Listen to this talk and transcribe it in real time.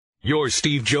Your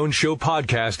Steve Jones Show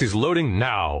podcast is loading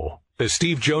now. The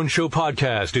Steve Jones Show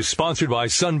podcast is sponsored by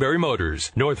Sunbury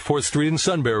Motors, North 4th Street in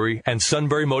Sunbury, and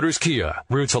Sunbury Motors Kia,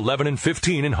 routes 11 and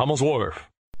 15 in Hummel's Wharf.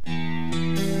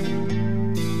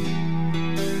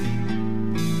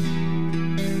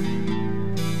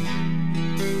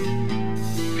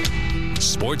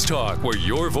 Sports talk where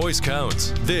your voice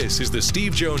counts. This is the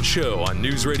Steve Jones Show on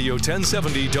News Radio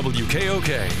 1070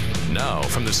 WKOK. Now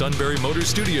from the Sunbury Motors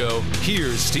Studio,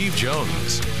 here's Steve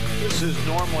Jones. This is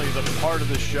normally the part of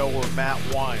the show where Matt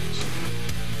whines.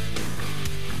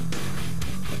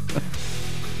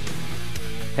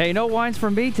 Hey, no whines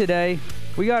from me today.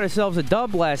 We got ourselves a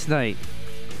dub last night.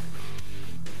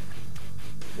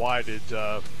 Why did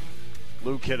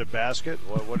Luke hit a basket?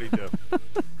 What did he do?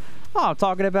 Oh, I'm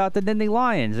talking about the Nittany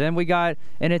Lions.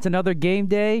 And it's another game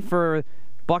day for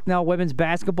Bucknell women's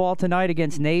basketball tonight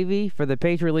against Navy for the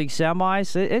Patriot League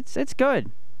semis. It's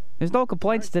good. There's no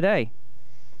complaints today.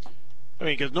 I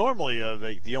mean, because normally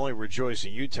the only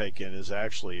rejoicing you take in is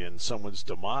actually in someone's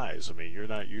demise. I mean, you're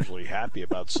not usually happy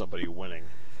about somebody winning.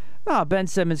 No, Ben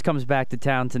Simmons comes back to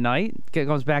town tonight.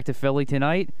 Comes back to Philly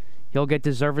tonight. He'll get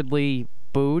deservedly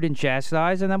booed and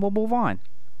chastised, and then we'll move on.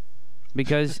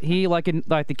 Because he, like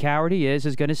the coward he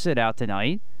is going to sit out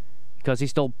tonight because he's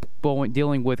still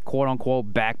dealing with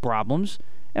quote-unquote back problems.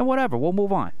 And whatever, we'll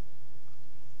move on.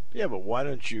 Yeah, but why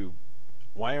aren't you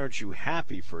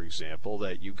happy, for example,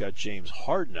 that you got James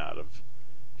Harden out of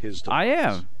his demise? I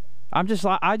am. I'll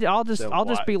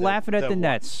just be laughing at the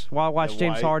Nets while I watch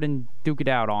James Harden duke it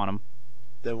out on him.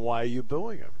 Then why are you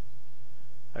booing him?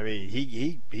 I mean,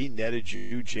 he netted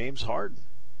you James Harden.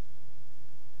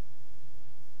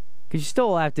 Because you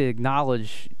still have to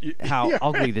acknowledge how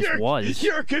ugly this was.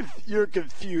 You're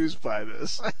confused by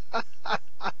this.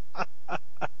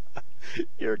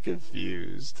 You're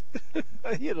confused.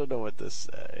 You don't know what to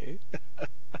say.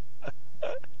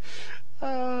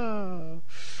 I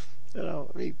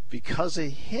mean, because of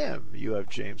him, you have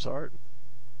James Harden.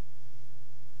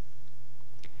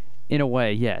 In a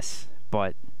way, yes,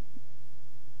 but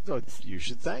so you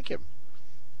should thank him.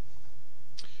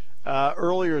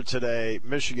 Earlier today,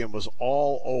 Michigan was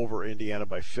all over Indiana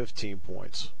by 15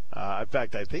 points. In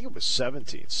fact, I think it was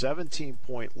 17.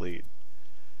 17-point lead.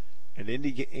 And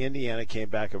Indiana came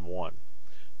back and won.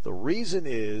 The reason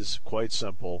is quite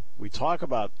simple. We talk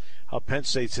about how Penn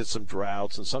State's hit some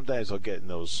droughts, and sometimes they'll get in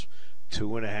those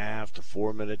 2.5 to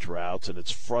 4 minute droughts, and it's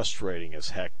frustrating as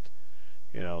heck,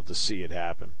 to see it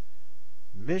happen.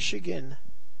 Michigan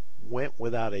went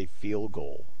without a field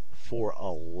goal for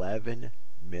 11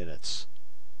 minutes.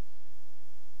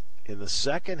 In the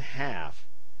second half,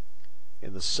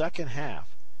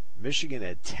 Michigan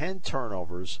had 10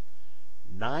 turnovers,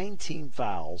 9 team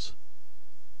fouls,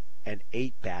 and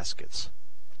 8 baskets.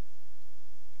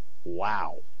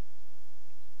 Wow.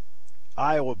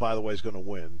 Iowa, by the way, is going to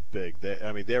win big.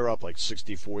 They're up like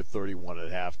 64-31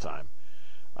 at halftime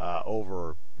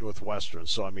over Northwestern.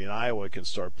 So, Iowa can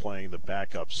start playing the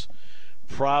backups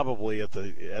probably at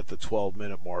the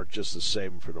 12-minute mark just to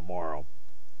save them for tomorrow.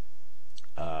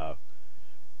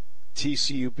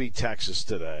 TCU beat Texas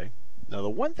today. Now, the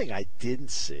one thing I did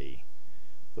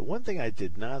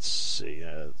not see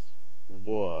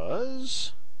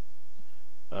was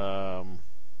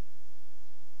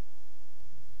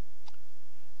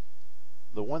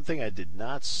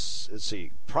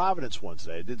Providence won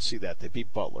today. I did see that. They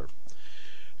beat Butler.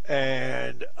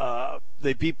 And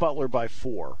they beat Butler by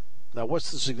 4. Now,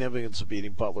 what's the significance of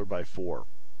beating Butler by 4?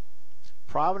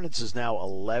 Providence is now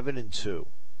 11-2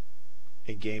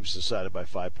 in games decided by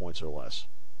 5 points or less.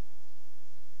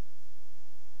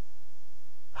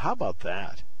 How about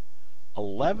that?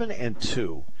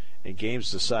 11-2 in games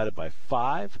decided by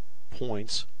 5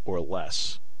 points or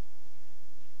less.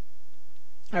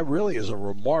 That really is a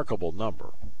remarkable number.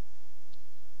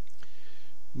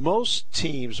 Most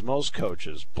teams, most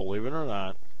coaches, believe it or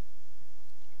not,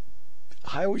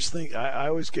 I always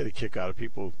get a kick out of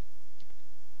people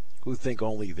who think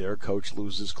only their coach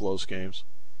loses close games.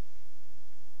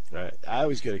 Right? I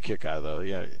always get a kick out of those.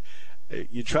 Yeah,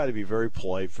 you try to be very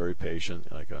polite, very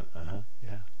patient. Like,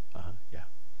 yeah.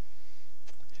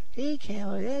 He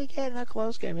can't get in a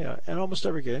close game. Yeah, and almost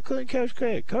every game, including Coach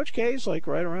K. Coach K is like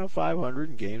right around 500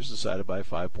 in games decided by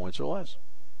 5 points or less.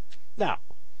 Now,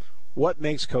 what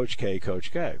makes Coach K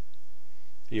Coach K?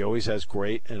 He always has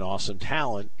great and awesome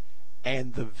talent.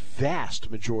 And the vast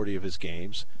majority of his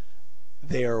games,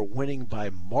 they are winning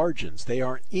by margins. They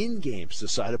aren't in games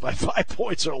decided by 5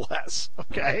 points or less,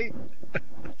 okay?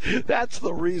 That's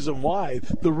the reason why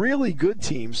the really good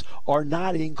teams are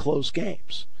not in close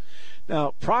games.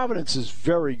 Now, Providence is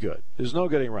very good. There's no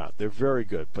getting around. They're very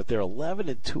good, but they're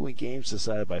 11-2 in games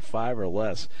decided by 5 or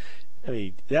less. I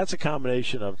mean, that's a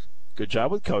combination of good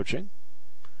job with coaching,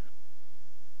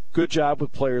 good job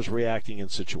with players reacting in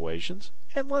situations,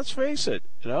 and let's face it,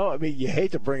 I mean, you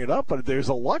hate to bring it up, but there's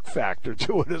a luck factor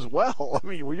to it as well. I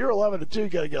mean, when you're 11-2, you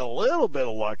got to get a little bit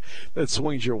of luck that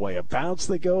swings your way. A bounce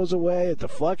that goes away, a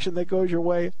deflection that goes your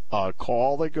way, a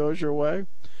call that goes your way.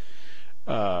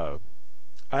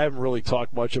 I haven't really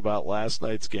talked much about last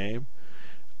night's game.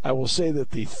 I will say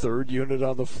that the third unit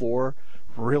on the floor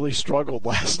really struggled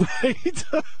last night.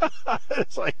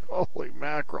 It's like, holy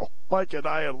mackerel. Mike and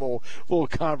I had a little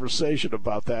conversation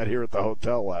about that here at the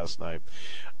hotel last night.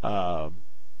 And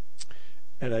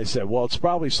I said, well, it's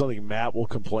probably something Matt will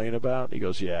complain about. He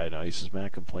goes, yeah, I know. He says,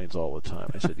 Matt complains all the time.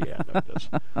 I said, yeah, I know he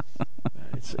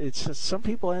does. It's just, some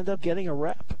people end up getting a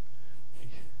rep.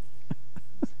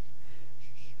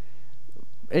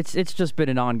 It's just been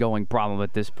an ongoing problem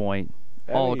at this point,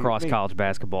 across college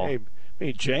basketball.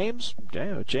 Hey, James,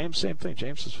 same thing.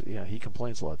 James says, yeah, he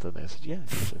complains a lot, doesn't he? I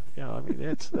said, yeah, I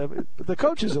mean, the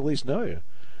coaches at least know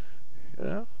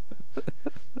you.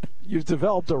 You've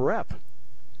developed a rep.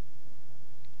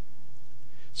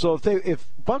 So if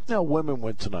Bucknell women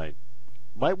win tonight,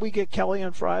 might we get Kelly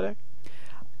on Friday?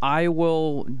 I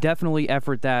will definitely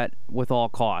effort that with all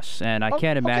costs, and I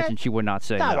can't imagine she would not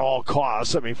say not no. all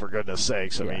costs. I mean, for goodness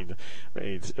sakes. I mean,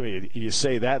 you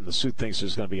say that, and the suit thinks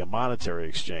there's going to be a monetary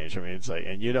exchange. I mean, it's like,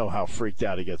 and you know how freaked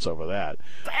out he gets over that.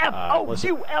 FOULED.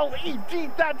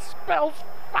 That spells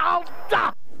fouled.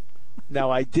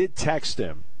 Now, I did text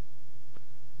him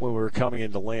when we were coming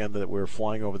into land that we were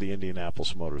flying over the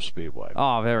Indianapolis Motor Speedway.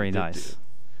 Oh, very nice.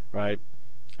 Right,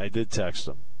 I did text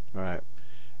him. All right,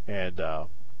 and.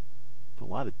 A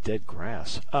lot of dead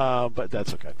grass, but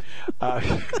that's okay.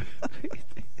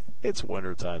 It's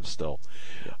wintertime still.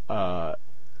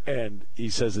 And he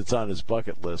says it's on his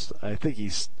bucket list. I think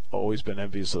he's always been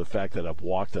envious of the fact that I've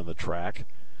walked on the track.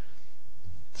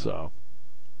 So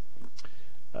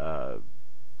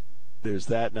there's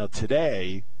that. Now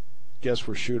today, guess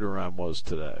where shoot-around was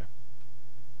today?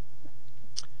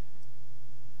 It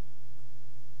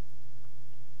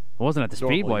wasn't at the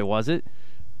Speedway, was it?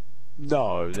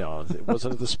 No, it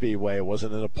wasn't at the Speedway. It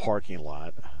wasn't in a parking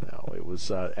lot. No, it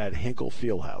was at Hinkle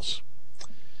Fieldhouse,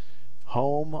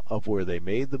 home of where they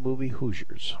made the movie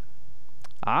Hoosiers.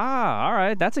 Ah, all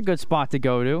right. That's a good spot to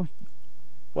go to.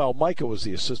 Well, Micah was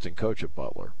the assistant coach at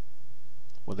Butler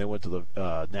when they went to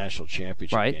the national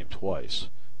championship game twice.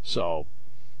 So,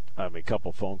 I mean, a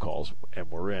couple phone calls,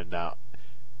 and we're in. Now,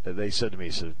 they said to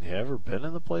me, have you ever been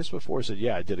in the place before? I said,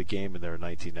 yeah, I did a game in there in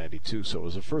 1992, so it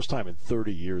was the first time in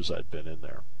 30 years I'd been in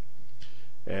there.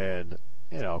 And,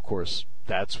 of course,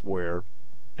 that's where,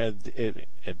 Jimmy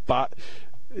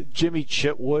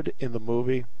Chitwood in the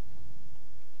movie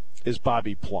is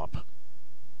Bobby Plump.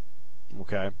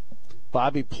 Okay?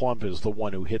 Bobby Plump is the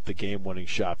one who hit the game-winning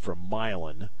shot from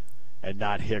Milan and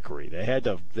not Hickory. They had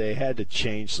to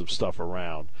change some stuff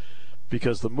around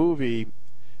because the movie,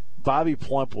 Bobby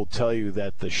Plump will tell you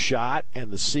that the shot and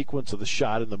the sequence of the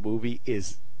shot in the movie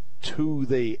is to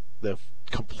the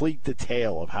complete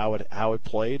detail of how it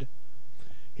played.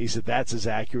 He said that's as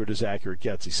accurate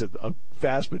gets. He said a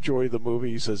vast majority of the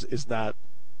movie, he says, is not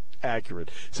accurate.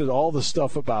 He said all the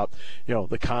stuff about,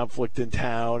 the conflict in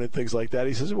town and things like that.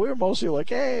 He says we were mostly like,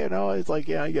 hey, it's like,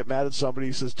 you get mad at somebody.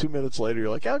 He says 2 minutes later,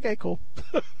 you're like, okay, cool.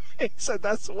 He said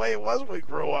that's the way it was when we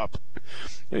grew up.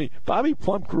 I mean, Bobby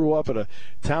Plump grew up in a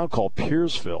town called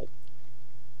Pierceville,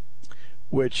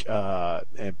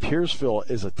 and Pierceville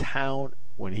is a town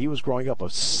when he was growing up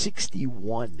of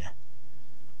 61.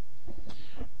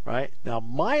 Right? Now,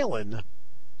 Milan,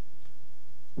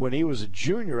 when he was a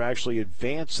junior, actually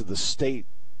advanced to the state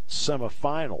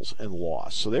semifinals and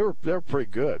lost. So they were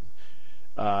pretty good.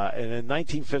 And in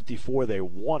 1954, they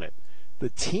won it. The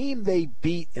team they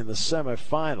beat in the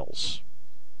semifinals,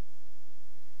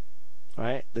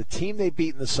 right? The team they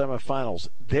beat in the semifinals,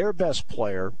 their best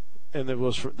player, and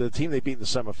the team they beat in the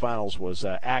semifinals was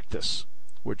Actus,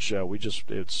 which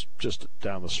it's just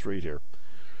down the street here.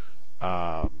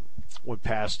 Went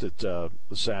past it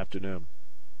this afternoon.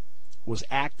 Was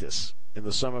Actus in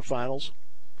the semifinals,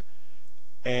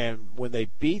 and when they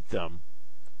beat them,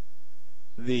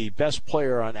 the best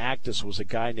player on Actus was a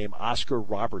guy named Oscar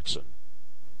Robertson.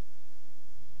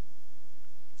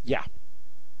 Yeah,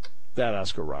 that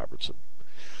Oscar Robertson.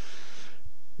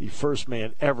 The first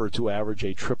man ever to average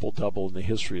a triple-double in the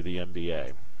history of the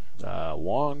NBA.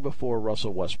 Long before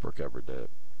Russell Westbrook ever did.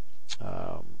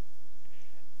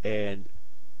 And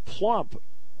Plump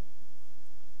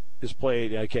is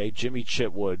played, Jimmy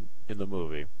Chitwood in the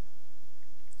movie.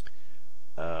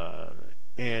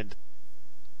 And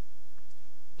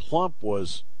Plump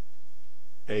was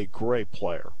a great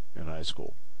player in high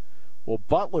school. Well,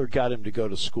 Butler got him to go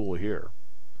to school here.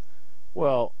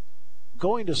 Well,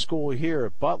 going to school here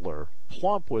at Butler,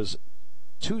 Plump was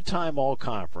two-time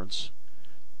All-Conference,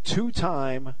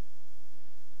 two-time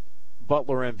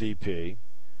Butler MVP,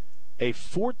 a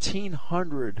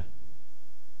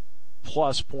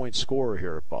 1,400-plus point scorer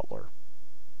here at Butler,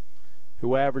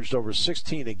 who averaged over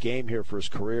 16 a game here for his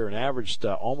career and averaged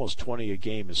almost 20 a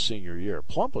game his senior year.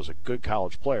 Plump was a good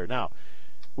college player. Now,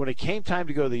 when it came time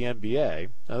to go to the NBA,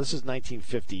 now this is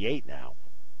 1958 now,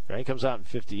 right? He comes out in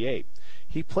 58.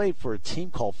 He played for a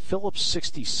team called Phillips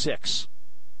 66,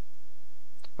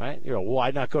 right?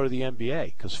 Why not go to the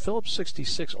NBA? Because Phillips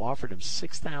 66 offered him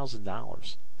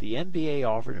 $6,000. The NBA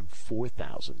offered him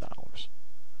 $4,000.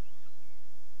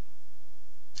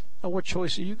 Now, what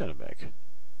choice are you going to make?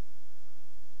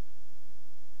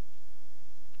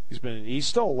 He's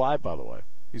still alive, by the way.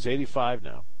 He's 85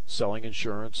 now, selling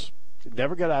insurance.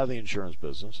 Never got out of the insurance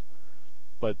business.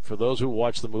 But for those who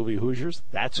watch the movie Hoosiers,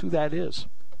 that's who that is,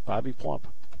 Bobby Plump.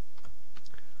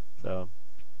 So,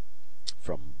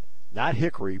 from not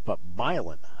Hickory, but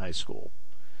Milan High School.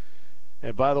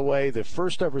 And by the way, the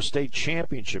first ever state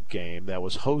championship game that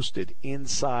was hosted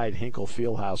inside Hinkle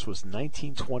Fieldhouse was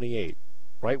 1928,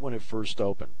 right when it first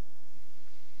opened.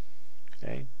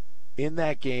 Okay. In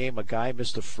that game, a guy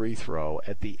missed a free throw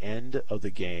at the end of the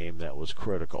game that was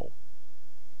critical.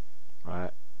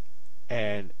 Right?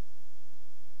 And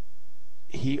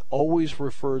he always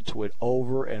referred to it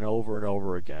over and over and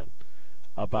over again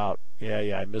about,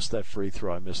 I missed that free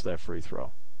throw,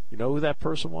 You know who that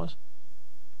person was?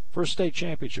 First state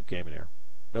championship game in here.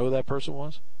 Know who that person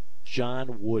was?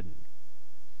 John Wooden.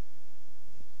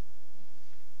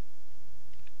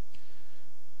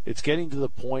 It's getting to the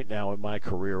point now in my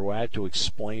career where I have to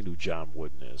explain who John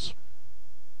Wooden is.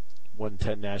 Won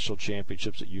 10 national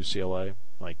championships at UCLA,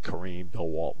 like Kareem, Bill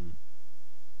Walton.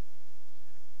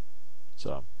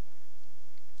 So,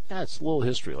 it's a little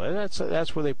history.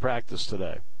 That's where they practice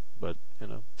today. But,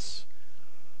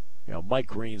 Mike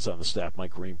Green's on the staff.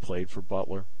 Mike Green played for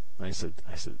Butler. And I said,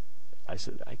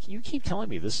 you keep telling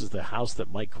me this is the house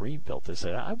that Mike Green built. I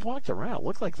said, I've walked around. It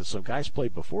looked like some guys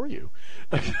played before you.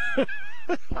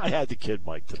 I had to kid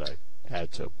Mike today.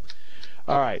 Had to.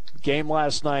 All right. Game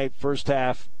last night, first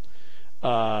half,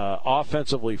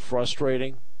 offensively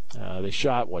frustrating. They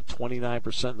shot,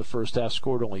 29% in the first half,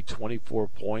 scored only 24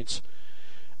 points.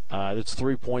 That's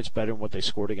 3 points better than what they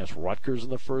scored against Rutgers in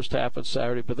the first half on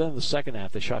Saturday. But then in the second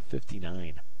half, they shot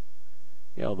 59.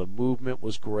 The movement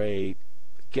was great,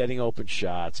 getting open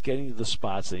shots, getting to the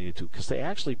spots they needed to, because they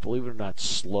actually, believe it or not,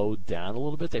 slowed down a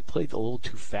little bit. They played a little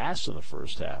too fast in the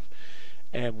first half.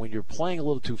 And when you're playing a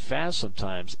little too fast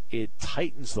sometimes, it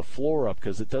tightens the floor up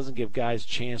because it doesn't give guys a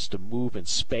chance to move in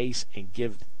space and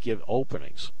give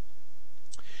openings.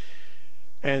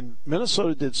 And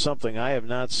Minnesota did something I have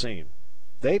not seen.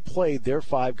 They played their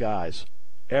 5 guys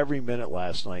every minute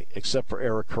last night, except for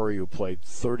Eric Curry, who played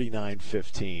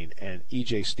 39-15, and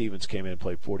E.J. Stevens came in and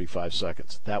played 45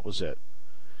 seconds. That was it.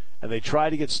 And they tried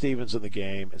to get Stevens in the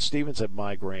game, and Stevens had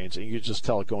migraines, and you could just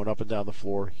tell it going up and down the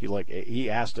floor. He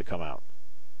asked to come out.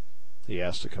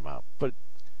 But,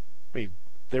 they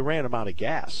ran him out of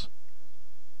gas.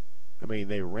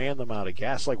 They ran them out of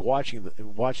gas, like watching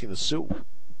the suit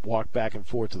walk back and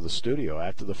forth to the studio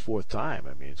after the 4th time.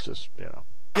 It's just,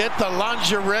 Get the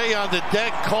lingerie on the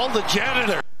deck. Call the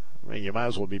janitor. You might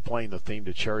as well be playing the theme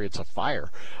to Chariots of Fire.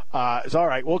 It's all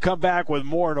right. We'll come back with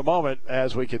more in a moment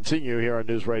as we continue here on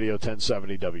News Radio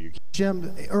 1070 WQ.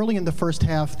 Jim, early in the first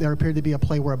half, there appeared to be a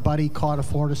play where a buddy caught a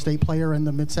Florida State player in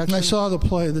the midsection. I saw the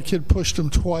play. The kid pushed him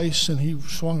twice, and he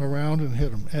swung around and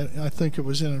hit him. And I think it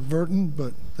was inadvertent,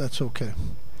 but that's okay.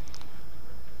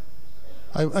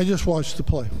 I just watched the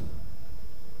play.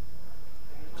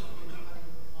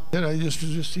 And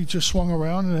he just swung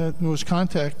around, and it was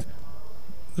contact.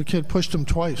 The kid pushed him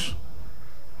twice.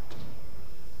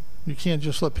 You can't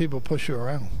just let people push you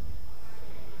around.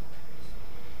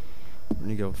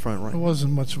 You go front right. It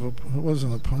wasn't much of a. It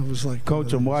was like.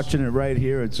 Coach, I'm watching it right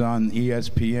here. It's on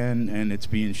ESPN, and it's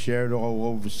being shared all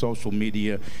over social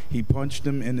media. He punched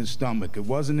him in his stomach. It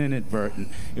wasn't inadvertent.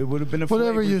 It would have been a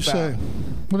whatever you foul. say.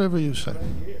 Whatever you say.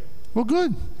 Well,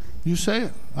 good. You say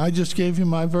it. I just gave you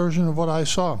my version of what I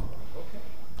saw.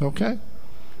 Okay.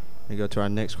 We go to our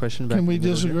next question. Can we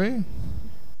disagree?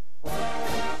 Well,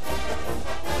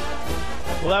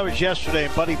 that was yesterday,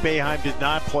 and Buddy Boeheim did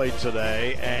not play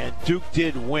today, and Duke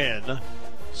did win.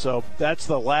 So that's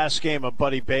the last game of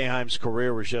Buddy Boeheim's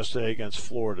career, was yesterday against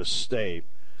Florida State.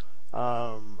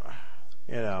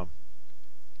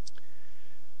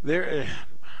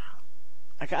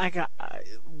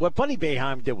 what Buddy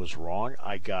Boeheim did was wrong.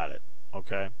 I got it,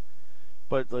 okay,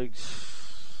 but like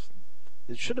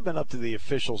it should have been up to the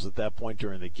officials at that point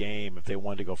during the game if they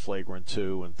wanted to go flagrant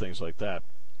 2 and things like that.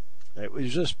 It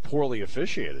was just poorly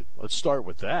officiated. Let's start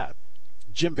with that.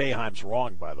 Jim Boeheim's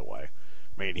wrong, by the way.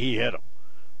 I mean, he hit him.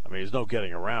 I mean, there's no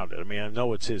getting around it. I mean, I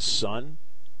know it's his son,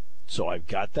 so I've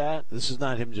got that. This is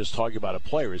not him just talking about a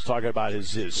player. He's talking about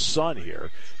his son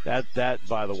here. That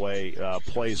by the way,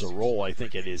 plays a role, I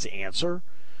think, in his answer.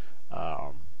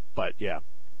 But yeah,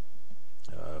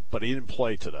 but he didn't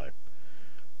play today,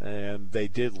 and they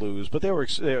did lose. But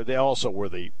they also were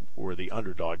the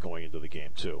underdog going into the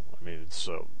game too. I mean,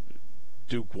 so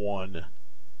Duke won,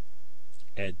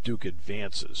 and Duke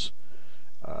advances.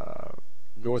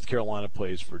 North Carolina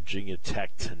plays Virginia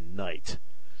Tech tonight.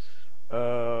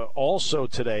 Also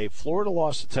today, Florida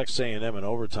lost to Texas A&M in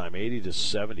overtime,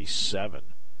 80-77.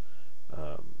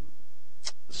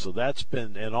 So that's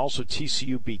been, and also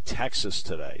TCU beat Texas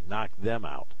today, knocked them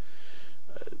out.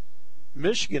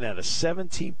 Michigan had a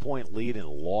 17-point lead and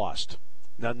lost.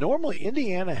 Now, normally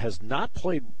Indiana has not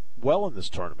played well in this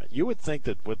tournament. You would think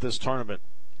that with this tournament,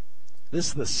 this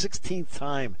is the 16th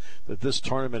time that this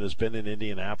tournament has been in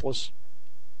Indianapolis,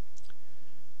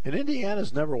 and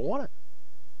Indiana's never won it.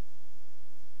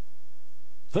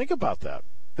 Think about that.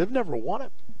 They've never won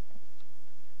it.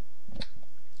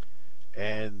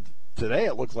 And today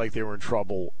it looked like they were in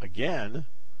trouble again,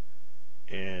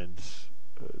 and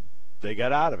they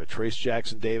got out of it. Trace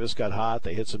Jackson-Davis got hot.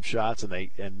 They hit some shots, and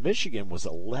Michigan was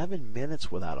 11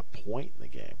 minutes without a point in the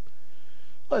game.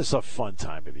 Well, it's a fun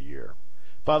time of the year.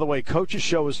 By the way, Coach's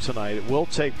Show is tonight. It will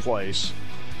take place.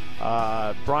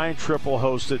 Brian Triple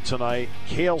hosted tonight.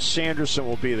 Cale Sanderson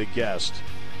will be the guest.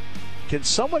 Can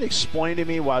someone explain to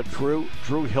me why Drew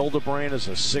Hildebrand is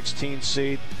a 16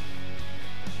 seed?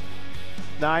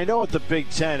 Now, I know at the Big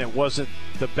Ten it wasn't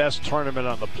the best tournament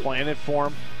on the planet for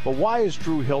him, but why is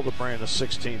Drew Hildebrand a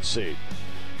 16 seed?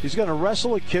 He's going to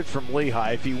wrestle a kid from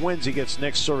Lehigh. If he wins, he gets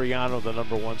Nick Suriano, the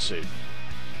number 1 seed.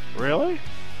 Really?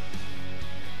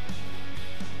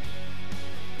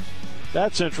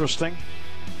 That's interesting.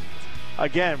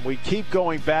 Again, we keep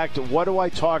going back to what do I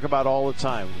talk about all the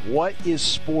time? What is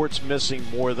sports missing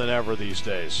more than ever these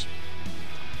days?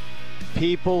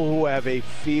 People who have a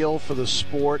feel for the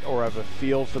sport or have a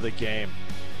feel for the game.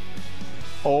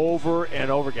 Over and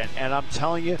over again. And I'm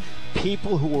telling you,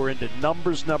 people who are into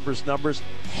numbers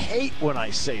hate when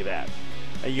I say that.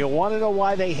 And you want to know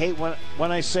why they hate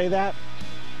when I say that?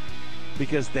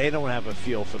 Because they don't have a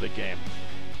feel for the game.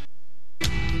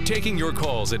 Taking your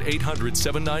calls at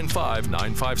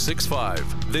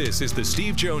 800-795-9565. This is The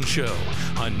Steve Jones Show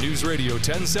on News Radio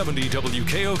 1070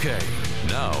 WKOK.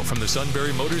 Now, from the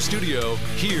Sunbury Motors Studio,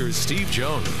 here's Steve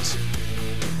Jones.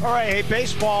 All right, hey,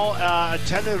 baseball, a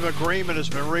tentative agreement has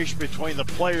been reached between the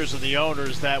players and the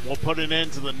owners that will put an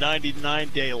end to the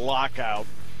 99-day lockout.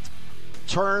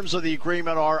 Terms of the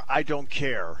agreement are, I don't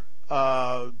care.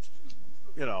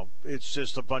 It's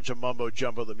just a bunch of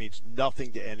mumbo-jumbo that means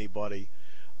nothing to anybody.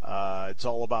 It's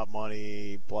all about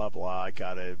money, blah, blah. I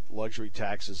got it. Luxury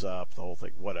taxes up, the whole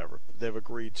thing, whatever. They've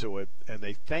agreed to it, and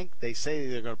they say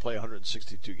they're going to play a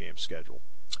 162-game schedule.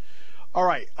 All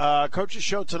right, Coach's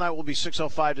Show tonight will be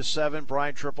 6:05 to 7.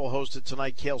 Brian Triple hosted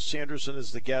tonight. Cale Sanderson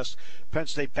is the guest. Penn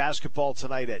State basketball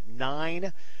tonight at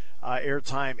 9.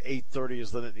 Airtime 8:30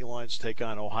 as the Nittany Lions take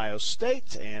on Ohio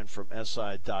State. And from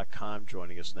SI.com,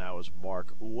 joining us now is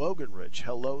Mark Wogenrich.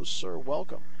 Hello, sir.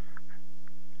 Welcome.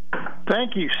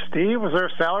 Thank you, Steve. Was there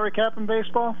a salary cap in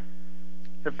baseball?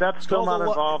 If that's still not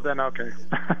involved, then okay.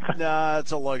 Nah,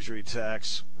 it's a luxury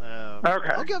tax.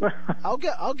 Okay. I'll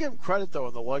give them credit though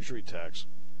on the luxury tax.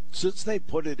 Since they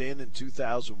put it in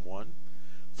 2001,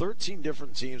 13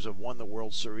 different teams have won the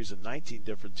World Series and 19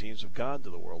 different teams have gone to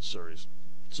the World Series.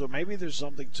 So maybe there's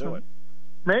something to it.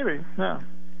 Maybe, yeah.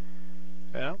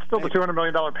 Yeah. Still the $200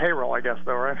 million payroll, I guess,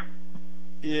 though, right?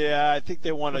 Yeah, I think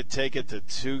they want to take it to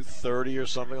 230 or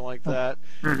something like that.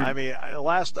 Mm-hmm. I mean,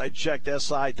 last I checked,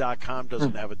 SI.com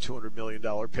doesn't have a $200 million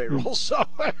payroll, so.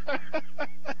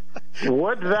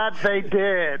 Would that they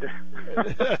did.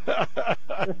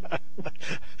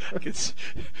 It's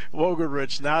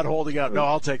Wogenrich not holding out. No,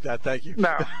 I'll take that. Thank you.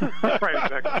 No. Right,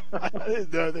 exactly.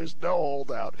 No, there's no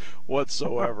holdout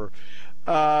whatsoever.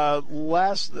 I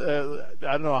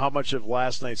don't know how much of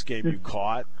last night's game you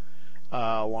caught.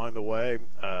 Along the way,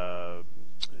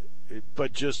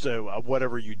 but just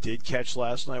whatever you did catch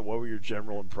last night, what were your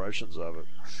general impressions of it?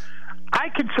 I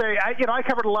could say, I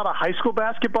covered a lot of high school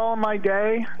basketball in my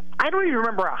day. I don't even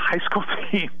remember a high school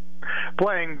team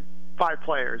playing 5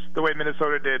 players the way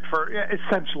Minnesota did for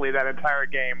essentially that entire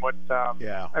game.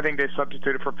 I think they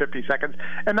substituted for 50 seconds,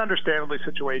 and understandably,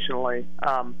 situationally,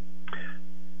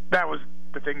 that was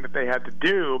the thing that they had to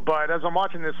do. But as I'm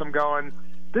watching this, I'm going,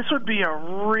 this would be a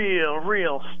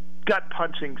real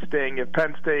gut-punching sting if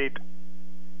Penn State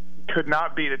could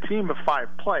not beat a team of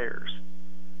 5 players.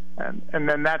 And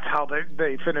then that's how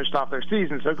they finished off their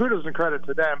season. So kudos and credit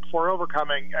to them for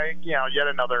overcoming, yet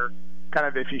another kind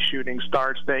of iffy shooting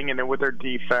start, staying in it with their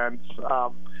defense. I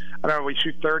don't know, we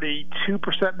shoot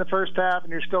 32% in the first half,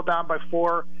 and you're still down by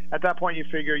 4. At that point, you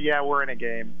figure, we're in a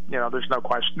game. There's no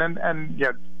question. And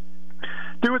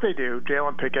do what they do.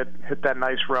 Jalen Pickett hit that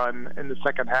nice run in the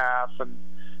second half, and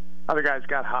other guys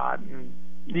got hot, and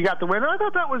you got the win. And I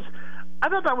thought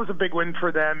that was a big win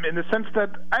for them in the sense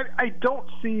that I don't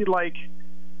see like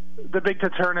the Big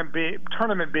Ten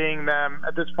tournament being them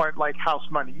at this point like house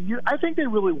money. I think they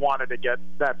really wanted to get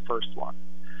that first one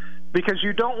because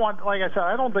you don't want, like I said,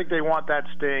 I don't think they want that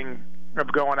sting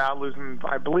of going out losing.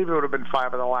 I believe it would have been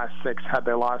 5 of the last 6 had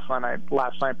they lost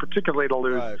last night, particularly to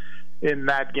lose in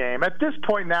that game. At this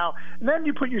point now, then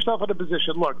you put yourself in a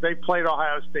position. Look, they played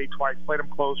Ohio State twice, played them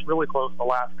close, really close the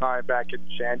last time back in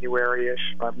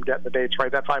January-ish. If I'm getting the dates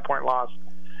right. That 5-point loss.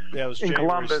 Yeah, it was in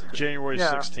Columbus. January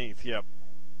 16th. Yep.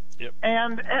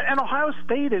 And Ohio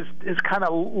State is kind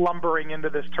of lumbering into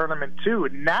this tournament too.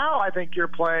 Now I think you're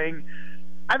playing.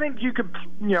 I think you could,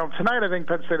 tonight I think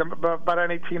Penn State, about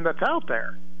any team that's out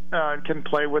there, can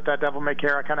play with that devil may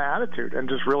care kind of attitude and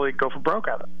just really go for broke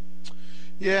at it.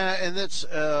 Yeah, and that's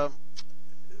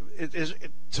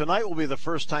tonight will be the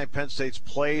first time Penn State's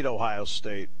played Ohio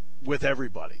State with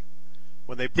everybody.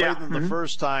 When they played them the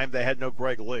first time, they had no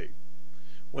Greg Lee.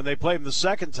 When they played them the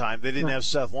second time, they didn't have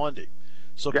Seth Lundy.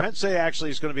 So Penn State actually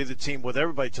is going to be the team with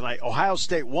everybody tonight. Ohio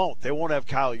State won't. They won't have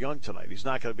Kyle Young tonight. He's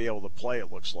not going to be able to play,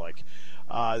 it looks like.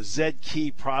 Zed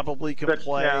Key probably can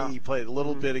play. Yeah. He played a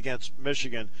little bit against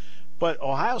Michigan. But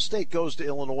Ohio State goes to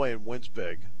Illinois and wins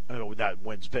big. No, not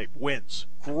wins big. Wins.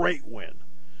 Great win.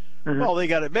 Well, they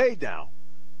got it made now.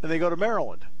 And they go to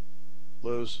Maryland.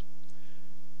 Lose.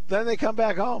 Then they come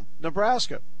back home.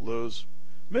 Nebraska. Lose.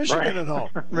 Michigan at home.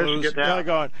 Lose.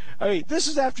 Going, this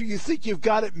is after you think you've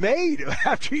got it made.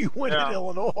 After you win in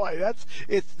Illinois. That's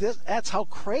how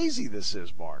crazy this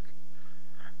is, Mark.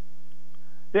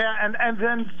 Yeah, and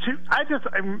then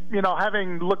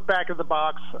having looked back at the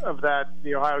box of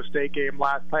the Ohio State game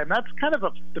last time, that's kind of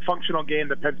the functional game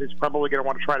that Penn State's probably going to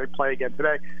want to try to play again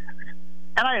today.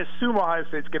 And I assume Ohio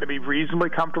State's going to be reasonably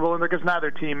comfortable in there because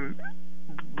neither team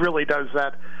really does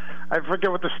that. I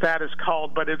forget what the stat is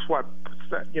called, but it's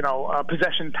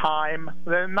possession time.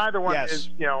 Neither one is,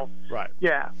 right.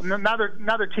 Yeah,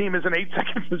 neither team is an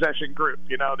 8-second possession group.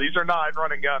 These are not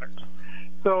running gunners.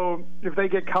 So if they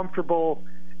get comfortable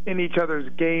in each other's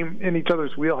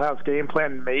wheelhouse game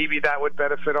plan, maybe that would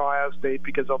benefit Ohio State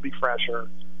because they'll be fresher,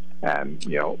 and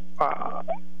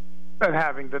and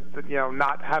having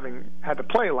not having had to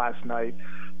play last night.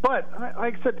 But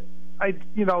like I said, I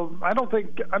don't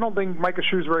think Micah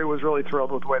Shrewsbury was really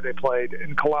thrilled with the way they played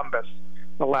in Columbus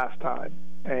the last time,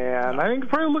 and I think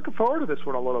probably looking forward to this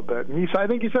one a little bit. And I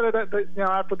think he said it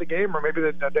after the game or maybe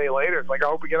a day later. It's like, I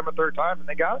hope we get him a third time, and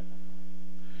they got it.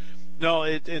 No,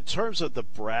 in terms of the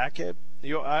bracket,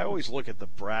 I always look at the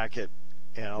bracket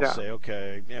and I'll say,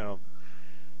 okay, oh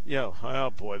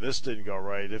boy, this didn't go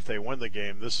right. If they win the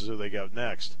game, this is who they got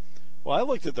next. Well, I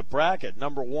looked at the bracket.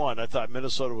 Number one, I thought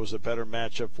Minnesota was a better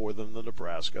matchup for them than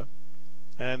Nebraska.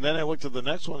 And then I looked at the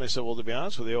next one. I said, well, to be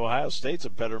honest with you, Ohio State's a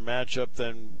better matchup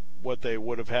than what they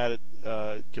would have had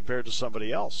compared to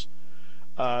somebody else.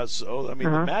 The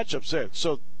matchup's there.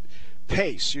 So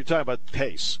pace, you're talking about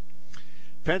pace.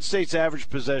 Penn State's average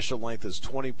possession length is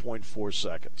 20.4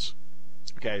 seconds.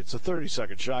 Okay, it's a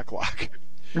 30-second shot clock.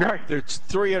 Right. They're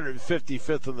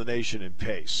 355th in the nation in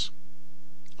pace.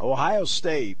 Ohio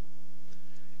State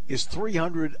is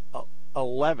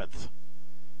 311th.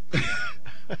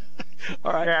 All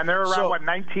right. Yeah, and they're around,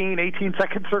 19, 18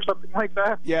 seconds or something like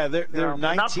that? Yeah, they're 19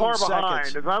 not far seconds.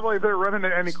 Behind. It's not like they're running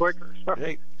it any quicker.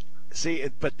 But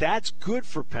that's good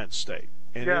for Penn State.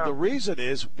 And the reason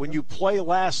is when you play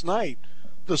last night,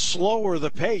 the slower the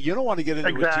pace. You don't want to get into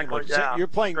a team like that. You're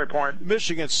playing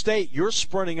Michigan State. You're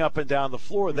sprinting up and down the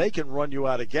floor. They can run you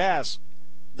out of gas.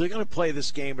 They're going to play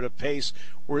this game at a pace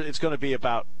where it's going to be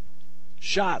about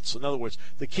shots. In other words,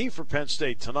 the key for Penn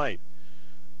State tonight,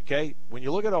 okay, when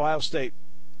you look at Ohio State,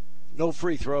 no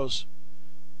free throws,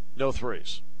 no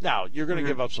threes. Now, you're going to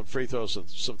give up some free throws and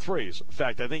some threes. In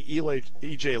fact, I think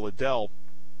E.J. Liddell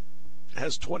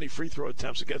has 20 free throw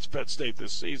attempts against Penn State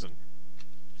this season.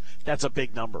 That's a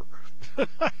big number.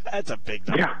 That's a big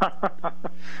number.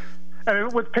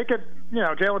 And with Pickett,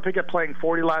 Jalen Pickett playing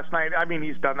 40 last night, I mean,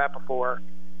 he's done that before.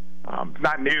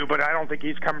 Not new, but I don't think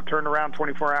he's turned around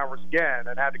 24 hours again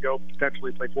and had to go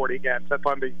potentially play 40 again. Seth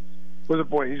Lundy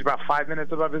he's about 5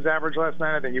 minutes above his average last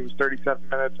night. I think he was 37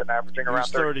 minutes and averaging around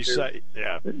 32.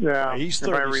 Yeah, he's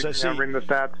 36. Bring the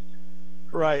stats.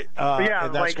 Right. Yeah,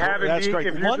 like having that's great.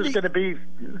 If you're just going to be.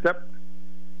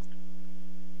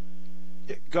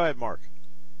 Go ahead, Mark.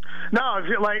 No, if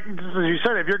you're like as you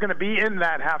said, if you're going to be in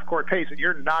that half-court pace, and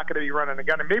you're not going to be running a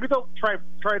gun, and maybe they'll try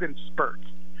it in spurts,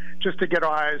 just to get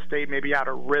Ohio State maybe out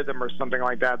of rhythm or something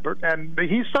like that. And I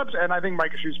think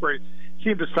Micah Shrewsbury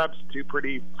seemed to substitute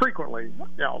pretty frequently.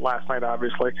 Last night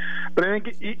obviously, but I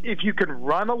think if you can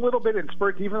run a little bit in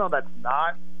spurts, even though that's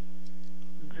not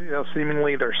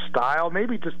seemingly their style,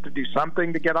 maybe just to do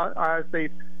something to get Ohio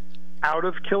State out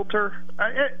of kilter,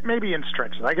 maybe in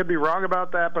stretches. I could be wrong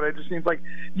about that, but it just seems like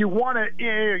you want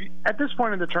to, at this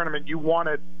point in the tournament,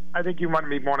 I think you want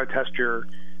to test your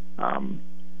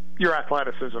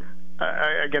athleticism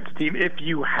against a team if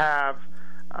you have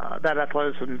that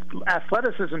athleticism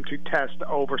to test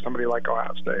over somebody like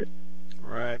Ohio State.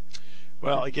 Right.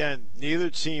 Well, again, neither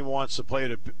team wants to play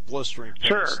at a blistering pace.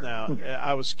 Sure. Now,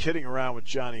 I was kidding around with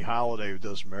Johnny Holiday, who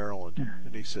does Maryland,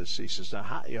 and he says,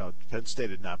 now, Penn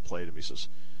State had not played him. He says,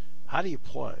 how do you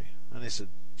play? And I said,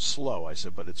 slow. I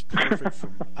said, but it's perfect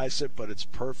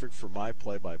for my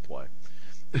play-by-play.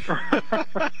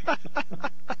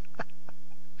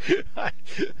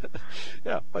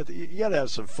 Yeah, but you got to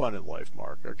have some fun in life,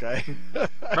 Mark. Okay.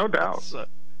 No doubt.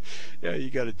 Yeah,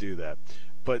 you got to do that.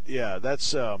 But yeah,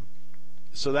 that's.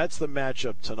 So that's the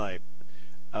matchup tonight.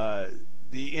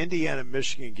 The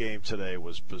Indiana-Michigan game today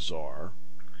was bizarre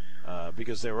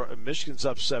because Michigan's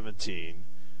up 17.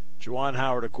 Juwan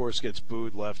Howard, of course, gets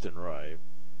booed left and right.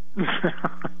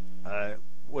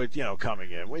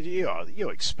 Coming in, you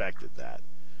expected that.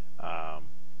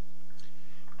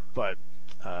 But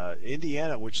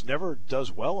Indiana, which never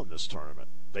does well in this tournament,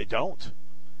 they don't.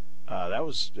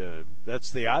 That's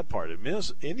the odd part.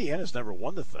 Indiana's never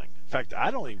won the thing. In fact, I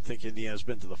don't even think Indiana's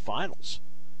been to the finals.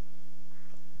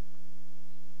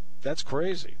 That's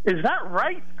crazy. Is that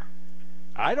right?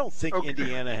 I don't think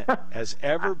Indiana has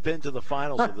ever been to the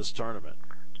finals of this tournament.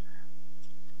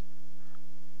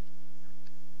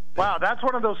 Wow, that's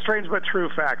one of those strange but true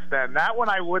facts then. That one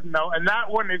I wouldn't know. And that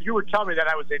one, if you were telling me that,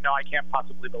 I would say, no, I can't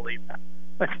possibly believe that.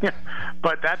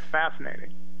 But that's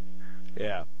fascinating.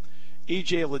 Yeah.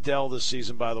 E.J. Liddell this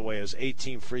season, by the way, has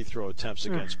 18 free throw attempts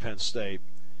against Penn State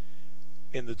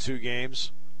in the two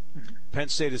games. Penn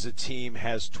State as a team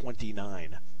has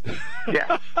 29.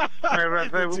 Yeah.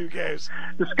 In 2 games.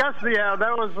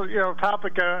 That was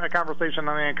topic of conversation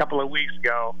a couple of weeks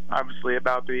ago, obviously,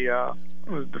 about the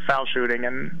foul shooting.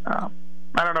 And I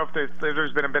don't know if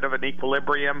there's been a bit of an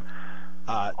equilibrium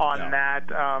on that.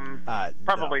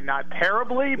 Probably not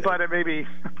terribly, but it maybe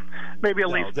at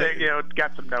least they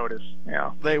got some notice.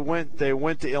 They went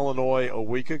to Illinois a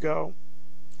week ago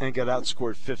and got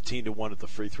outscored 15-1 at the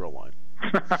free throw line.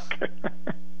 Okay.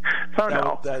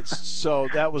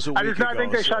 That was a week ago. I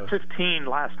think they shot 15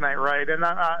 last night, right? And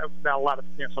a lot of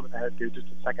some of that had to do just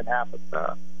the second half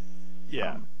of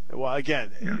yeah. Well, again,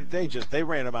 they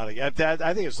ran them out of gas.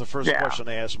 I think it's the first question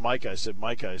I asked Micah. I said,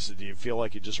 do you feel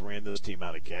like you just ran this team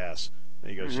out of gas?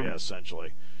 And he goes, yeah,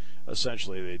 essentially.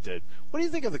 Essentially, they did. What do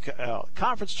you think of the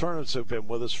conference tournaments? Have been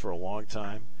with us for a long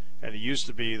time, and it used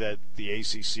to be that the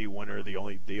ACC winner, the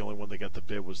only one that got the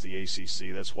bid was the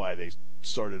ACC. That's why they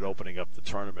started opening up the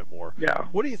tournament more. Yeah.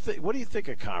 What do you think? What do you think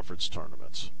of conference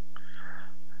tournaments?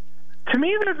 To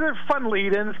me, they're fun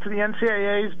lead-ins to the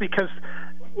NCAAs because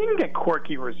you can get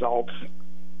quirky results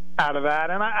out of that.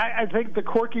 And I think the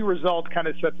quirky result kind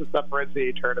of sets us up for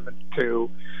NCAA tournaments, too,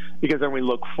 because then we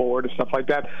look forward to stuff like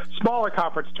that. Smaller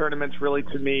conference tournaments, really,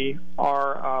 to me,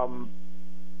 are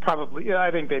probably,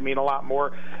 I think they mean a lot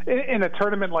more. In a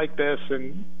tournament like this,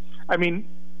 and, I mean,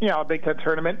 a Big Ten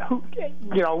tournament, who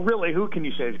can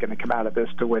you say is going to come out of this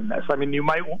to win this? I mean,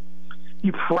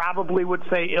 you probably would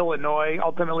say Illinois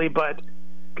ultimately, but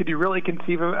could you really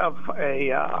conceive of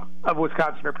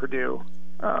Wisconsin or Purdue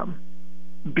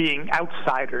being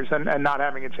outsiders and not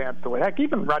having a chance to win? Heck,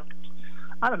 even Rutgers.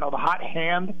 I don't know, the hot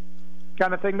hand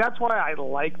kind of thing. That's why I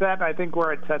like that. I think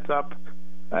where it sets up,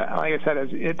 like I said,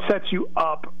 it sets you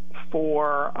up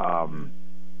for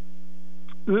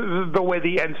the way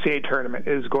the NCAA tournament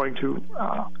is going to,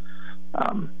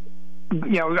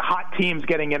 hot teams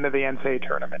getting into the NCAA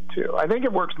tournament too. I think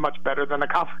it works much better than a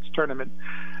conference tournament,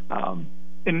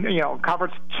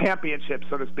 conference championship,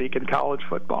 so to speak, in college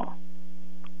football.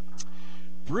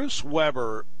 Bruce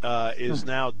Weber is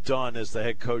now done as the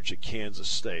head coach at Kansas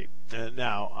State. And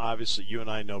now, obviously, you and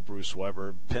I know Bruce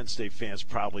Weber. Penn State fans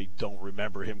probably don't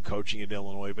remember him coaching at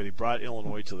Illinois, but he brought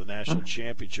Illinois to the national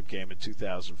championship game in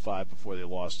 2005 before they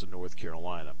lost to North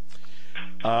Carolina.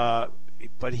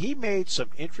 But he made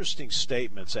some interesting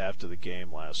statements after the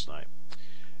game last night.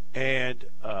 And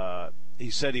he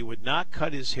said he would not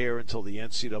cut his hair until the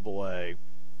NCAA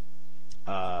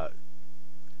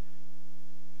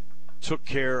took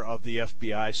care of the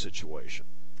FBI situation.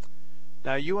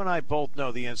 Now, you and I both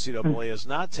know the NCAA is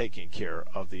not taking care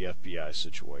of the FBI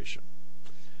situation.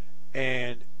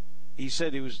 And he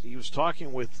said he was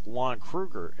talking with Lon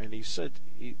Kruger, and he said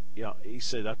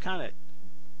I'm kind of,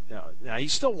 now he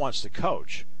still wants to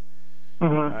coach.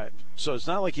 Right? So it's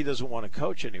not like he doesn't want to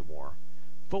coach anymore.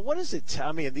 But what does it tell?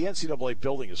 I mean, the NCAA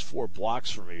building is 4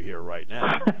 blocks from me here right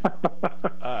now.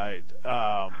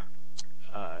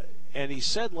 And he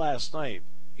said last night,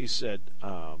 he said,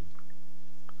 I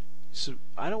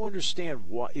don't understand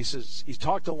why. He says he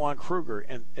talked to Lon Kruger,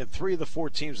 and 3 of the 4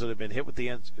 teams that have been hit with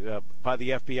by the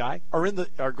FBI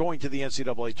are going to the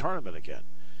NCAA tournament again.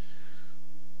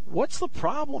 What's the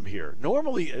problem here?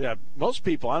 Normally, most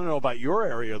people, I don't know about your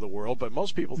area of the world, but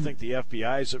most people think the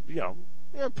FBI is a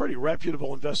pretty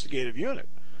reputable investigative unit.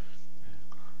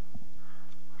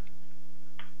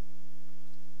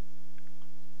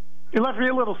 You left me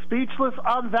a little speechless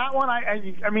on that one.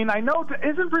 I mean, I know,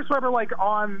 isn't Bruce Weber like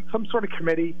on some sort of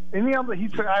committee? I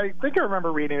think I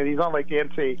remember reading that he's on like the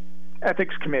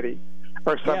anti-ethics committee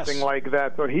or something like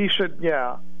that. So he should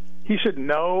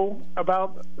know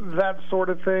about that sort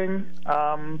of thing.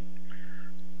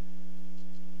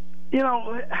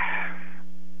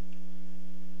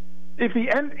 If the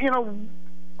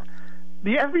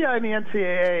FBI and the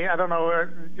NCAA, I don't know,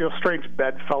 are strange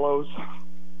bedfellows.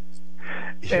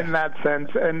 In that sense,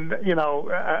 and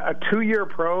a 2-year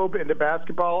probe into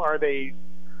basketball, are they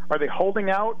holding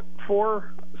out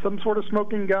for some sort of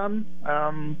smoking gun?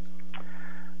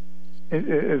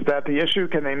 Is that the issue?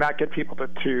 Can they not get people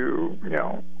to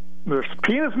their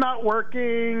subpoena's not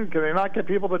working? Can they not get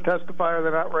people to testify? Are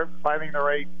they not finding the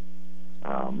right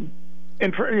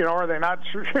are they not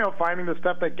finding the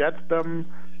stuff that gets them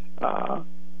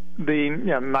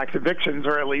not convictions,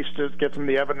 or at least just gets them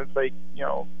the evidence that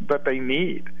they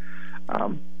need.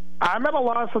 I'm at a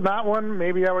loss on that one.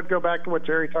 Maybe I would go back to what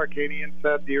Jerry Tarkanian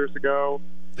said years ago,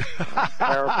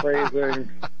 paraphrasing.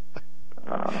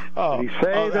 Did he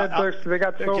say that they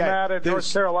got so mad at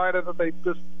North Carolina that they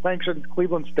just sanctioned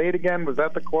Cleveland State again? Was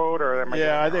that the quote? Or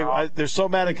I think they're so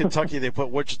mad at Kentucky they put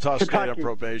Wichita State on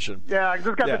probation. Yeah, I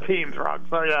just got the teams wrong.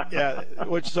 So yeah,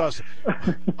 Wichita State.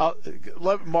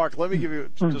 Mark, let me give you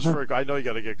I know you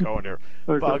got to get going here,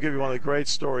 but I'll give you one of the great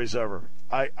stories ever.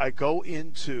 I go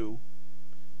into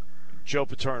Joe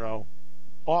Paterno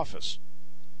office.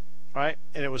 Right?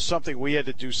 And it was something we had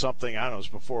to do something, I don't know, it was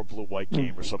before a blue-white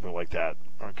game or something like that.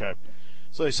 Okay.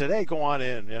 So they said, hey, go on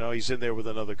in. He's in there with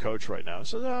another coach right now. I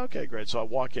said, oh, okay, great. So I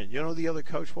walk in. You know who the other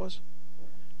coach was?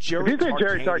 Jerry Tarkanian.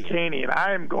 Jerry Tarkanian,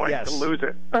 I am going to lose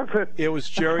it. It was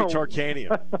Jerry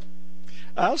Tarkanian.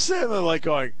 I'm sitting there like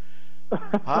going,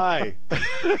 hi.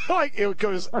 Like it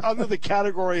goes under the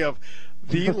category of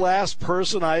the last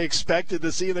person I expected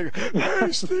to see. And they go,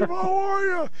 hey, Steve, how are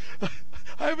you?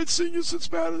 I haven't seen you since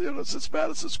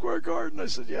Madison Square Garden. I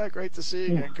said, yeah, great to see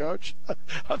you again, Coach.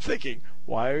 I'm thinking,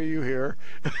 why are you here?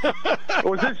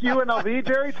 Was this UNLV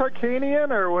Jerry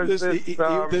Tarkanian, or was this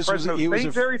Fresno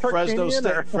State Jerry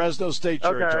Tarkanian? Fresno State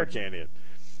Jerry Tarkanian.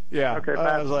 Yeah. Okay,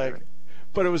 I was like,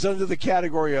 but it was under the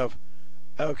category of,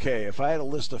 okay, if I had a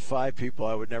list of 5 people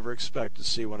I would never expect to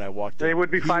see when I walked in. They would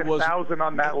be 5,000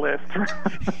 on that list.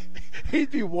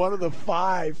 He'd be one of the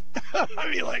 5.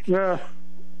 I'd be like, yeah.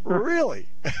 Really?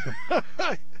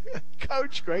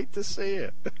 Coach, great to see you.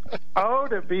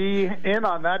 To be in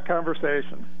on that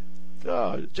conversation.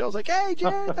 Oh, Joe's like, hey,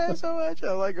 Jerry, thanks so much.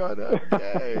 I'm like,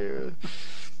 okay.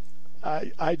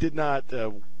 I did not,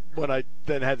 when I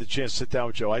then had the chance to sit down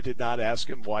with Joe, I did not ask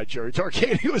him why Jerry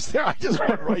Tarkanian was there. I just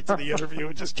went right to the interview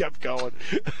and just kept going.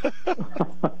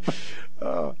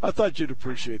 I thought you'd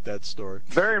appreciate that story.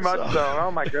 Very much so. Oh,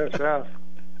 my goodness, yeah.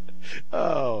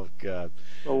 Oh, God.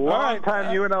 A long-time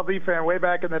UNLV fan way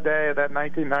back in the day of that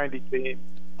 1990 team.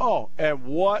 Oh, and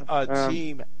what a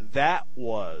team that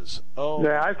was. Oh,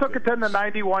 yeah, I still contend the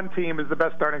 91 team is the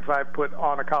best starting 5 put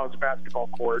on a college basketball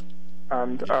court.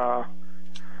 And, I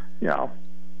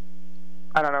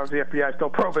don't know, is the FBI still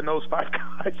probing those 5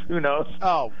 guys? Who knows?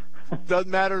 Oh,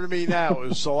 doesn't matter to me now. It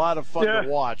was a lot of fun to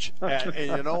watch. And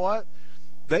you know what?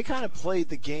 They kind of played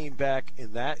the game back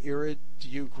in that era. Do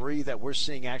you agree that we're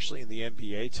seeing actually in the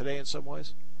NBA today in some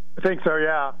ways? I think so,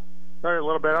 yeah. Very a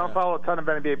little bit. I don't follow a ton of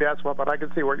NBA basketball, but I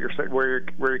can see where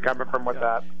you're coming from with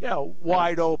that. Yeah,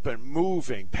 wide open,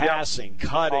 moving, passing,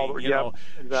 cutting,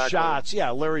 exactly. Shots. Yeah,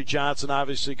 Larry Johnson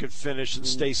obviously could finish, and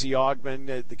Stacey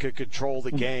Augmon could control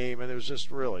the game, and it was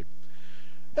just really.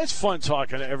 It's fun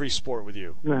talking to every sport with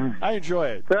you. I enjoy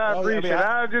it. I appreciate it.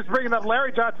 I'm just bringing up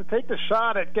Larry Johnson. Take the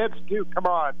shot against Duke. Come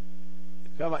on.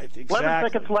 Exactly.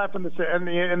 11 seconds left in the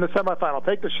semifinal.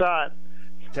 Take the shot.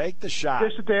 Take the shot.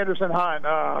 Dish it to Anderson Hunt.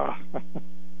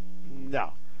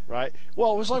 No, right?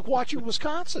 Well, it was like watching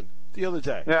Wisconsin the other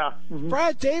day. Yeah. Mm-hmm.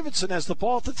 Brad Davidson has the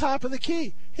ball at the top of the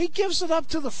key. He gives it up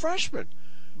to the freshman.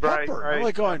 Right.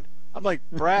 I'm like,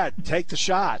 Brad, take the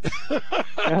shot.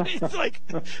 He's like,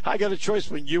 I got a choice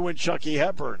between you and Chucky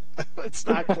Hepburn. It's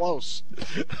not close.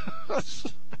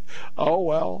 Oh,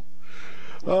 well.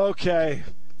 Okay.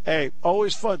 Hey,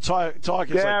 always fun talking.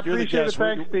 Yeah, appreciate it.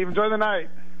 Thanks, Steve. Enjoy the night.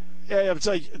 Yeah,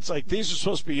 it's like these are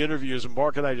supposed to be interviews, and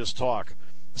Mark and I just talk.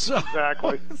 So,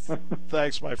 exactly.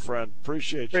 Thanks, my friend.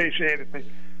 Appreciate you. Appreciate it.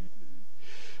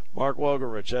 Mark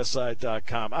Wogerich,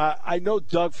 SI.com. I know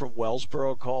Doug from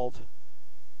Wellsboro called,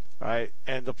 right?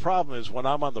 And the problem is when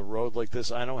I'm on the road like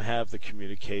this, I don't have the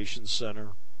communication center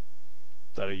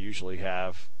that I usually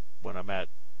have when I'm at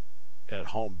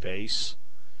home base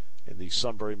in the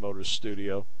Sunbury Motors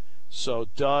studio. So,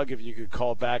 Doug, if you could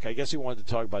call back, I guess he wanted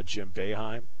to talk about Jim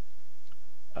Boeheim.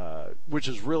 Which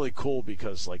is really cool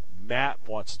because, like, Matt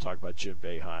wants to talk about Jim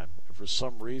Boeheim. And for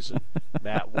some reason,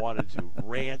 Matt wanted to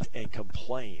rant and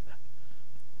complain.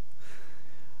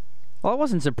 Well, I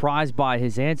wasn't surprised by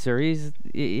his answer.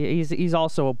 He's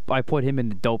also, I put him in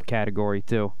the dope category,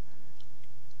 too.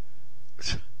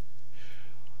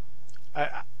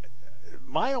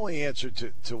 My only answer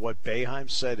to what Boeheim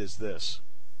said is this.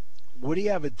 Would he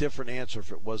have a different answer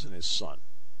if it wasn't his son?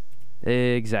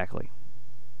 Exactly.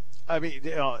 I mean,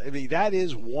 that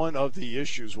is one of the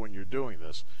issues when you're doing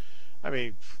this. I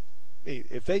mean,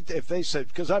 if they said,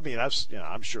 because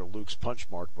I'm sure Luke's punch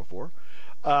Mark before,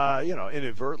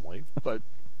 inadvertently, but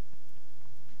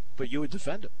you would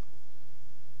defend him,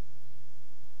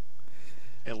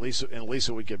 and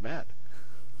Lisa would get mad.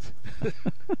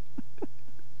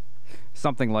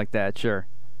 Something like that, sure.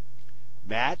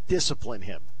 Matt, discipline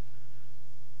him.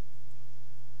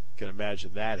 Can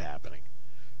imagine that happening.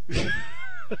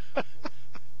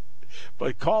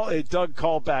 But Doug,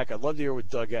 call back. I'd love to hear what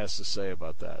Doug has to say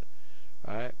about that.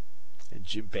 All right? And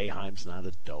Jim Boeheim's not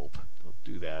a dope. Don't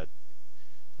do that.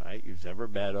 All right? You've never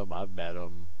met him. I've met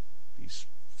him. He's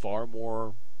far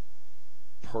more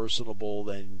personable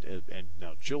than, and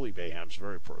now Julie Boeheim's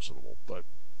very personable, but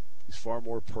he's far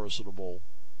more personable.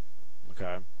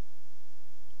 Okay?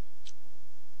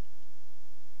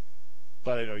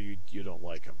 But I know you don't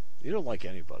like him. You don't like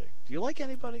anybody. Do you like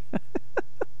anybody?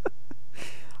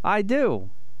 I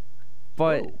do.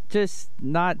 But just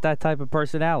not that type of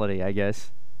personality, I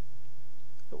guess.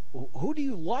 Who do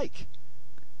you like?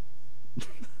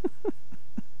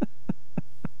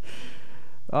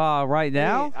 Right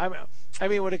now? I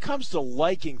mean, when it comes to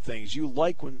liking things, you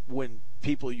like when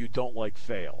people you don't like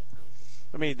fail.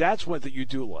 I mean, that's one that you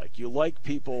do like. You like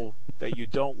people that you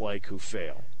don't like who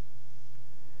fail.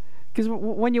 Because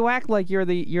when you act like you're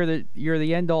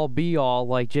the end all be all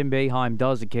like Jim Boeheim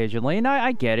does occasionally, and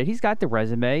I get it, he's got the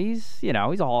resume, he's a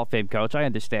Hall of Fame coach, I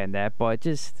understand that, but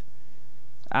just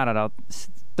I don't know,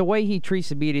 the way he treats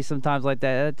the media sometimes like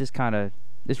that just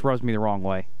rubs me the wrong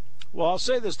way. Well, I'll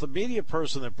say this: the media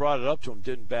person that brought it up to him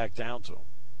didn't back down to him.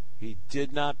 He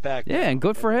did not back down. Yeah, and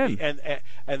good for him.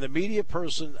 And the media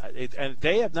person, and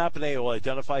they have not been able to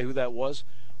identify who that was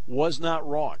not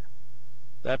wrong.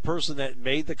 That person that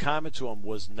made the comment to him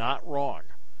was not wrong,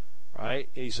 right?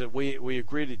 He said, we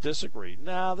agree to disagree.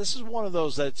 Now, this is one of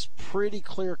those that's pretty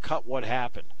clear-cut what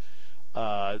happened.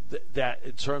 That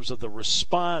in terms of the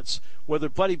response, whether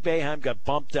Buddy Boeheim got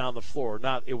bumped down the floor or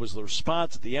not, it was the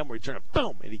response at the end where he turned it,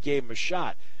 boom, and he gave him a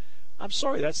shot. I'm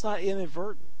sorry, that's not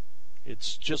inadvertent.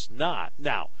 It's just not.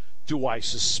 Now, do I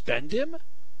suspend him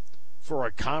for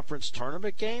a conference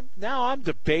tournament game? Now I'm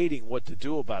debating what to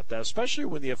do about that, especially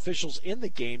when the officials in the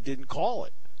game didn't call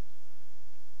it.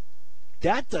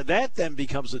 That then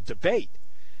becomes a debate.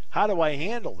 How do I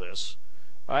handle this?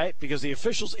 All right, because the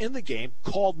officials in the game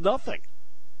called nothing.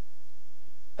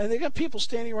 And they got people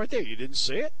standing right there. You didn't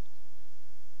see it?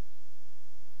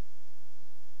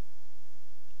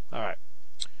 All right.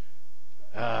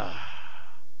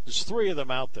 There's three of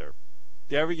them out there.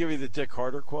 Did I ever give you the Dick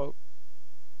Harder quote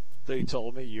that he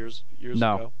told me years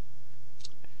ago?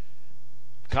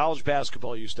 College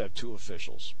basketball used to have two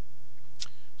officials.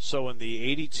 So in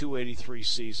the 82-83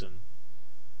 season,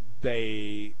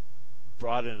 they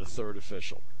brought in a third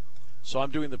official. So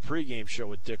I'm doing the pregame show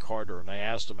with Dick Harder, and I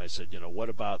asked him, I said, what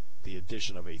about the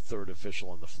addition of a third official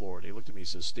on the floor? And he looked at me and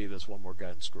said, Steve, that's one more guy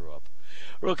and screw up.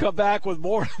 We'll come back with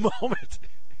more in a moment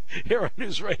here on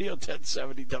News Radio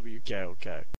 1070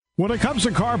 WKOK. When it comes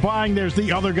to car buying, there's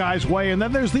the other guy's way, and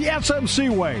then there's the SMC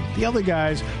way. The other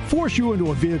guys force you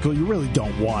into a vehicle you really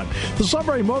don't want. The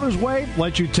Sunbury Motors way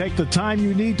lets you take the time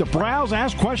you need to browse,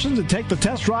 ask questions, and take the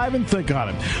test drive and think on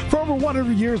it. For over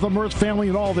 100 years, the Mertz family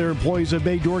and all their employees have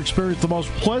made your experience the most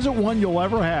pleasant one you'll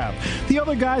ever have. The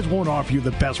other guys won't offer you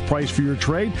the best price for your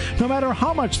trade, no matter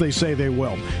how much they say they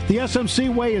will. The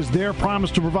SMC way is their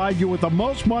promise to provide you with the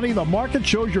most money the market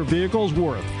shows your vehicle is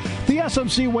worth. The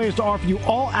SMC way is to offer you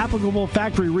all applicable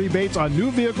factory rebates on new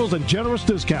vehicles and generous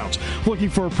discounts. Looking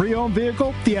for a pre-owned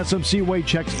vehicle? The SMC way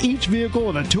checks each vehicle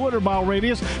in a 200-mile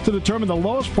radius to determine the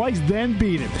lowest price, then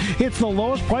beat it. It's the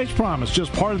lowest price promise,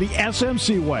 just part of the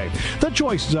SMC way. The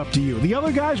choice is up to you, the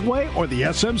other guy's way or the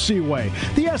SMC way.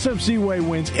 The SMC way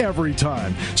wins every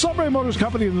time. Sunbury Motors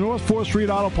Company in the North 4th Street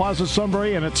Auto Plaza,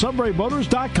 Sunbury, and at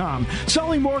sunburymotors.com.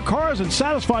 Selling more cars and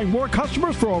satisfying more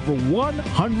customers for over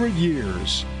 100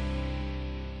 years.